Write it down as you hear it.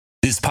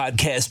This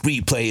podcast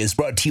replay is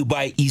brought to you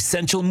by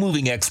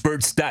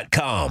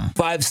EssentialMovingExperts.com.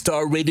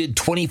 5-star rated,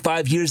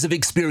 25 years of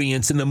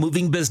experience in the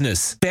moving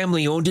business.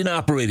 Family owned and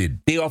operated.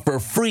 They offer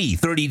free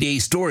 30-day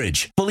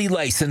storage. Fully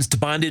licensed,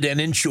 bonded, and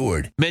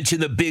insured.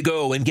 Mention the Big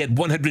O and get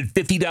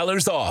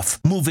 $150 off.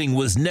 Moving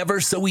was never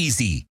so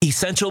easy.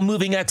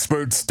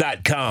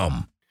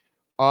 EssentialMovingExperts.com.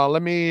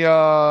 Let me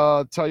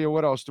tell you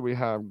what else do we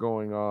have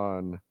going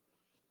on.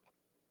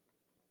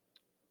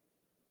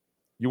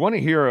 You want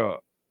to hear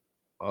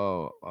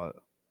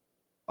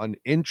an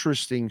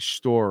interesting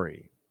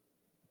story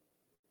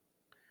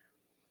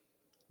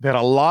that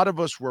a lot of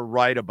us were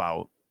right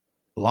about.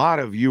 A lot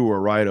of you were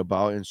right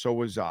about, and so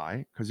was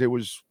I, because it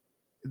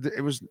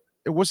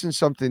wasn't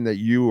something that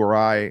you or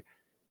I,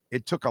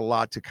 it took a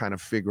lot to kind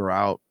of figure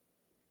out.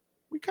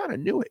 We kind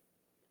of knew it.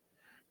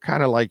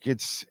 Kind of like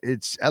it's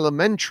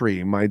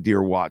elementary, my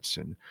dear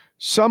Watson.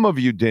 Some of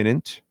you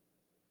didn't,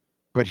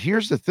 but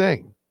here's the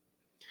thing.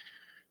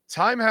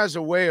 Time has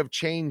a way of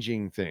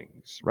changing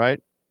things,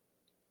 right?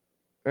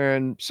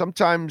 And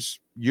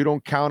sometimes you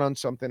don't count on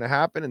something to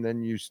happen, and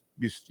then you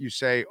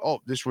say,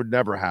 oh, this would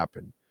never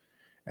happen.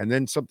 And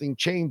then something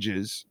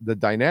changes the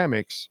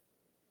dynamics,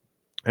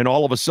 and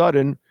all of a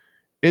sudden,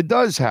 it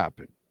does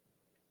happen.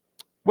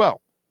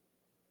 Well,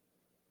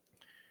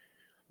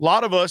 a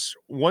lot of us,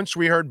 once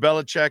we heard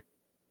Belichick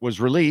was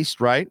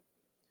released, right?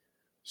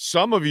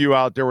 Some of you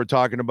out there were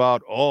talking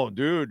about, oh,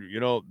 dude, you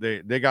know,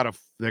 they gotta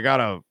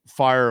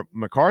fire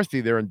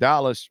McCarthy there in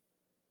Dallas.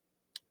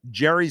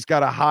 Jerry's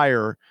got to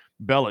hire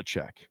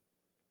Belichick.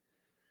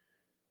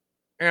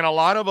 And a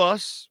lot of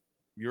us,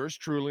 yours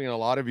truly, and a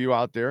lot of you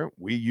out there,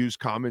 we use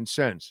common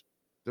sense.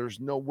 There's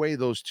no way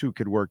those two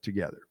could work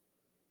together.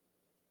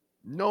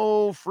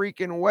 No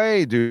freaking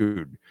way,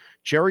 dude.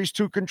 Jerry's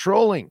too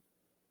controlling,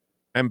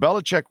 and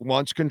Belichick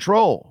wants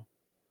control.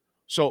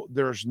 So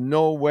there's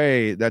no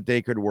way that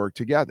they could work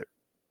together.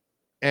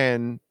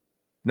 And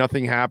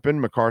nothing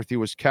happened. McCarthy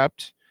was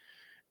kept,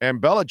 and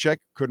Belichick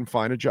couldn't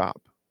find a job.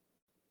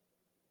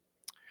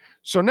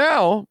 So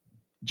now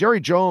Jerry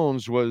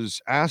Jones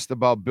was asked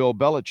about Bill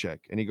Belichick,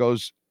 and he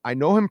goes, I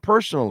know him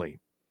personally,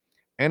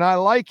 and I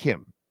like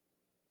him.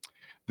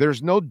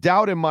 There's no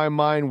doubt in my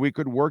mind we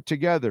could work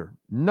together.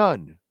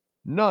 None.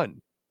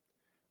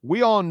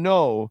 We all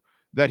know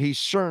that he's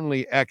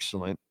certainly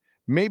excellent,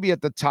 maybe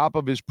at the top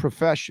of his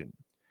profession.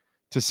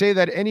 To say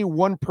that any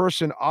one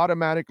person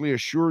automatically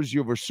assures you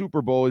of a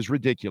Super Bowl is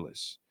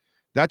ridiculous.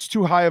 That's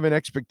too high of an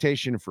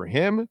expectation for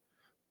him,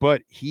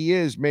 but he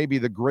is maybe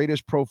the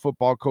greatest pro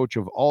football coach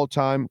of all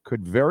time,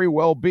 could very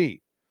well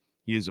be.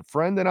 He is a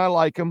friend and I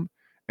like him,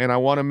 and I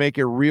want to make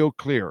it real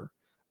clear.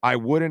 I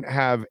wouldn't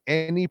have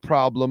any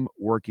problem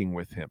working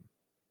with him.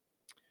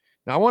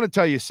 Now, I want to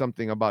tell you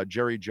something about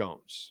Jerry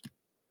Jones.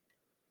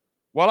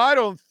 Well, I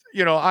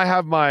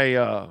have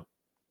my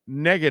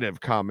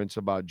negative comments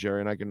about Jerry,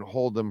 and I can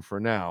hold them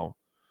for now.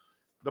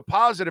 The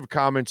positive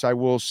comments I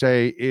will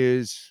say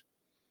is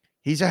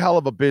he's a hell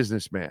of a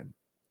businessman.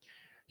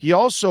 He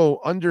also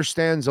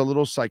understands a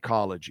little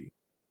psychology,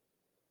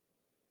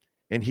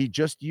 and he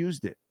just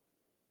used it.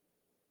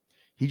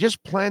 He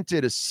just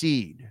planted a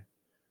seed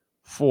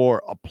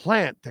for a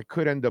plant that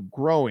could end up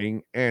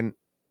growing and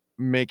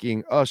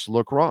making us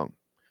look wrong.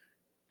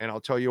 And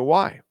I'll tell you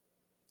why.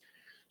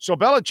 So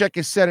Belichick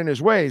is set in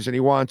his ways, and he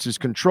wants his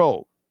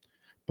control.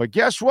 But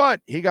guess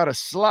what? He got a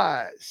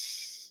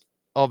slice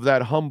of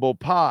that humble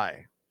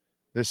pie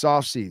this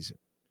offseason.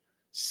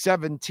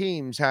 7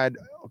 teams had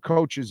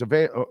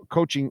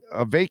coaching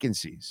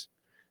vacancies.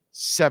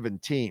 7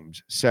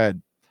 teams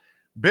said,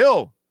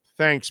 Bill,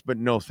 thanks, but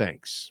no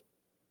thanks.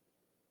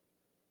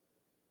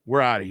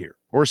 We're out of here.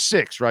 Or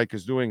 6, right?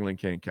 Because New England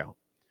can't count.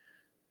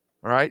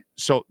 All right?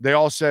 So they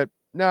all said,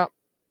 no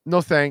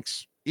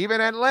thanks.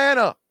 Even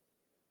Atlanta,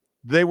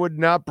 they would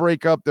not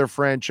break up their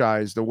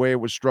franchise the way it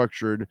was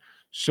structured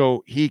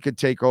so he could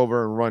take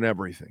over and run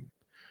everything.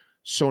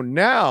 So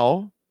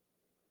now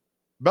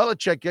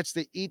Belichick gets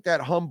to eat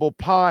that humble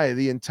pie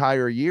the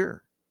entire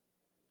year.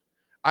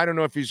 I don't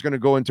know if he's going to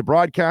go into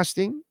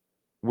broadcasting,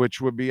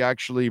 which would be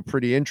actually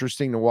pretty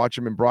interesting to watch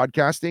him in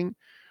broadcasting.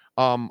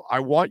 I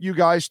want you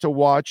guys to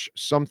watch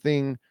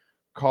something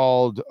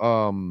called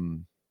the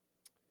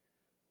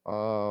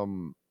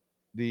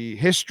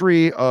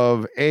history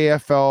of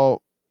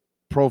AFL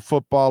pro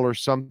football or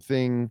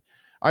something.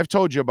 I've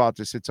told you about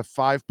this. It's a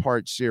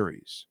 5-part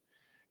series.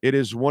 It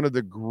is one of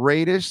the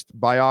greatest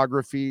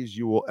biographies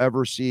you will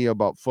ever see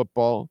about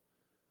football.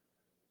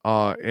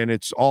 And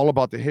it's all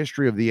about the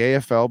history of the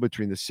AFL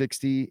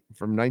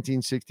from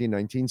 1960 and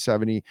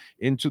 1970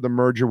 into the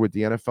merger with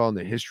the NFL and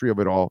the history of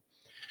it all.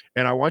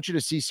 And I want you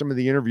to see some of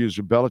the interviews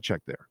with Belichick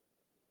there.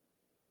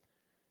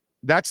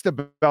 That's the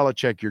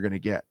Belichick you're going to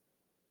get,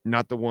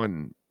 not the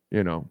one,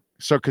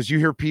 So, because you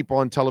hear people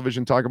on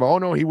television talk about, oh,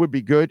 no, he would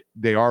be good.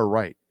 They are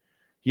right.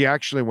 He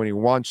actually, when he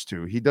wants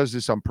to, he does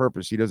this on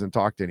purpose. He doesn't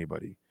talk to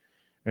anybody.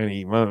 And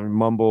he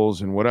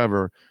mumbles and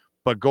whatever.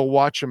 But go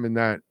watch him in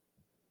that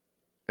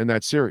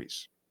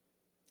series.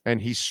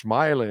 And he's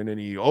smiling and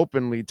he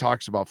openly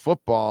talks about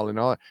football and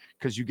all,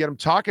 because you get him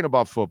talking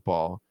about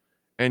football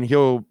and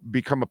he'll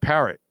become a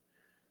parrot.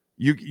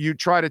 You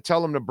try to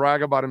tell him to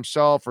brag about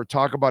himself or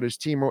talk about his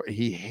team.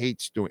 He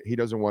hates doing. He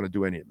doesn't want to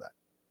do any of that.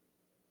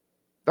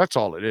 That's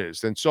all it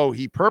is. And so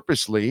he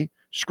purposely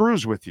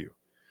screws with you.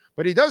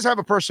 But he does have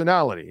a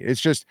personality.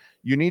 It's just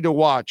you need to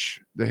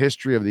watch the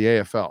history of the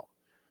AFL,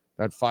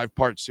 that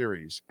 5-part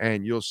series,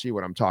 and you'll see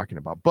what I'm talking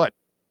about. But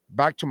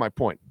back to my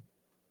point.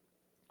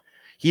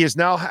 He has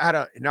now had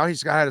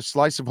a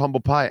slice of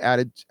humble pie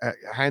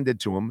handed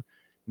to him.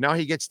 Now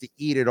he gets to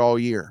eat it all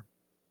year.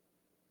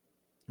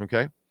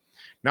 Okay?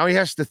 Now he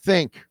has to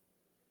think,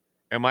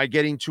 am I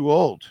getting too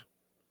old?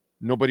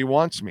 Nobody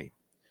wants me.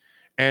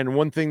 And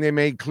one thing they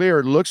made clear,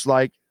 it looks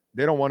like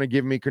they don't want to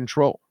give me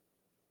control.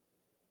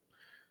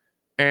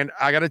 And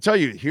I got to tell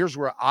you, here's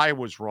where I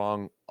was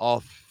wrong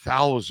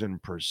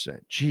 1,000%.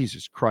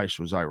 Jesus Christ,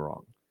 was I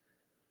wrong.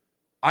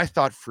 I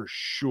thought for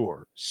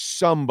sure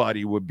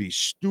somebody would be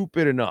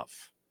stupid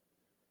enough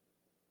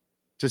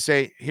to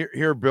say,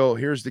 here, Bill,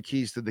 here's the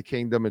keys to the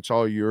kingdom. It's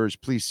all yours.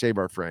 Please save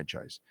our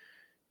franchise.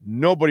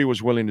 Nobody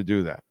was willing to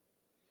do that.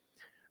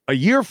 A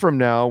year from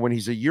now, when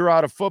he's a year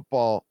out of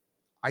football,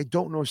 I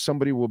don't know if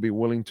somebody will be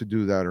willing to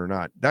do that or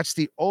not. That's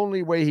the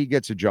only way he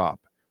gets a job.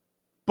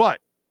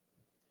 But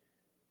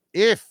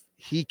if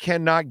he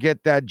cannot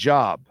get that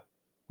job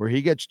where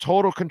he gets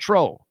total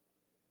control,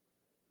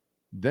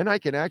 then I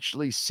can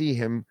actually see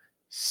him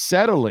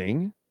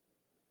settling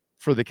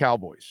for the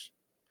Cowboys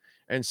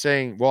and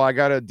saying, well, I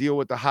got to deal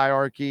with the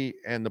hierarchy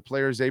and the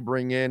players they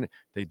bring in.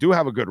 They do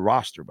have a good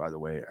roster, by the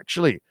way.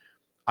 Actually,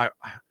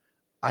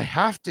 I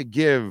have to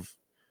give,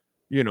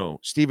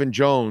 Stephen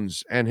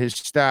Jones and his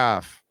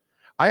staff.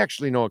 I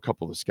actually know a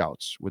couple of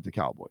scouts with the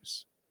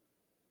Cowboys.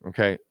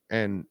 Okay.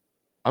 And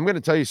I'm going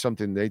to tell you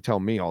something they tell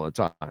me all the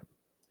time,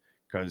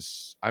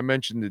 because I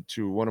mentioned it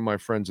to one of my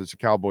friends that's a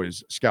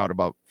Cowboys scout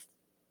about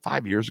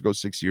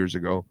 6 years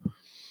ago.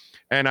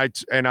 And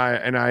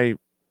I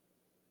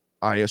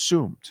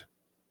assumed,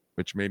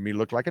 which made me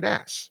look like an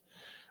ass,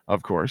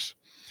 of course.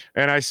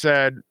 And I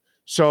said,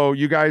 so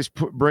you guys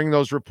bring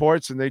those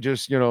reports and they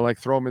just,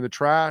 throw them in the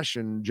trash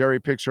and Jerry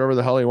picks whoever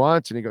the hell he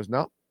wants. And he goes,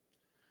 no,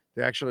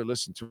 they actually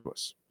listen to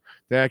us.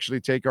 They actually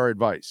take our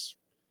advice.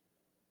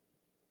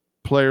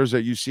 Players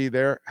that you see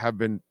there have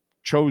been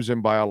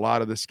chosen by a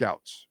lot of the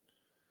scouts.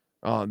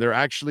 They're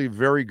actually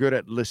very good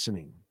at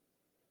listening.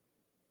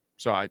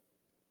 So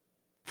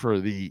for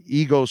the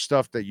ego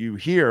stuff that you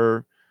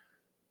hear,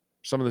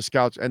 some of the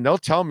scouts, and they'll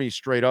tell me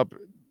straight up,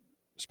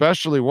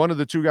 especially one of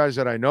the two guys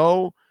that I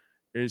know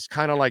is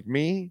kind of like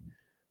me,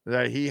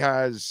 that he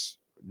has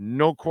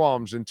no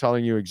qualms in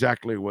telling you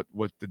exactly what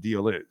the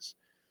deal is.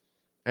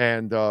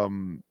 And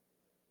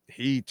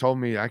he told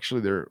me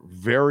actually they're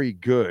very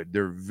good.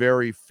 They're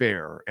very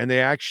fair. And they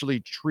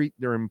actually treat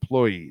their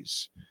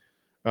employees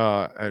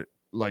at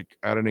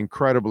an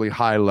incredibly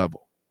high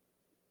level.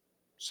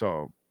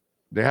 So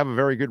they have a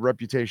very good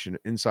reputation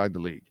inside the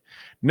league.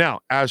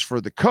 Now, as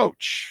for the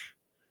coach,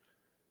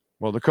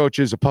 well, the coach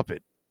is a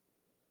puppet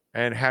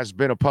and has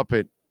been a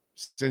puppet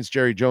since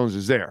Jerry Jones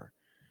is there.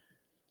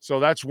 So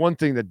that's one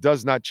thing that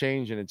does not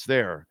change, and it's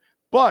there.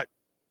 But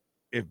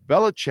if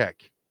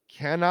Belichick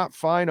cannot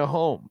find a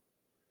home,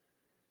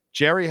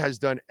 Jerry has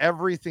done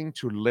everything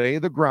to lay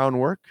the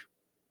groundwork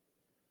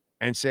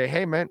and say,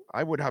 hey, man,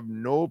 I would have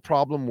no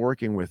problem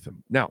working with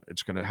him. Now,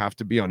 it's going to have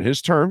to be on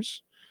his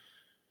terms,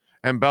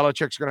 and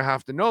Belichick's going to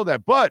have to know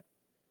that. But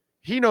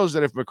he knows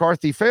that if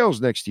McCarthy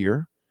fails next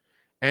year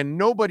and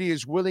nobody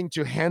is willing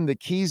to hand the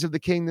keys of the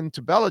kingdom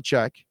to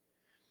Belichick,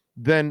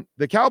 then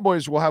the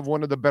Cowboys will have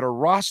one of the better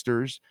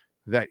rosters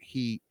that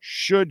he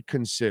should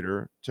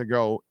consider to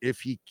go if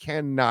he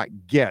cannot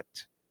get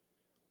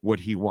what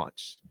he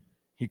wants.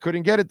 He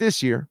couldn't get it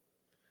this year.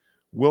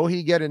 Will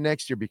he get it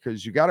next year?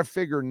 Because you got to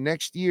figure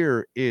next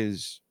year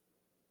is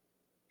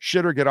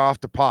shit or get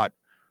off the pot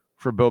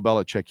for Bill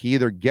Belichick. He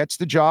either gets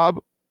the job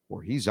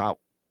or he's out.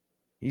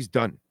 He's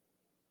done.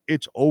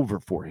 It's over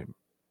for him.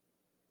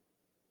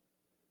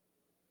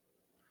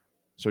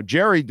 So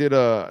Jerry did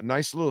a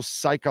nice little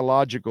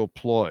psychological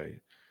ploy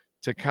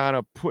to kind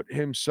of put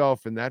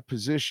himself in that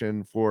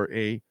position for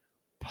a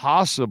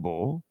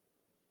possible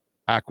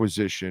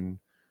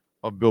acquisition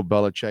of Bill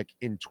Belichick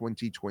in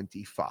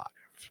 2025.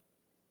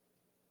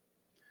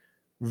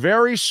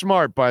 Very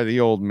smart by the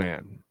old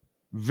man.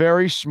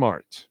 Very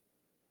smart.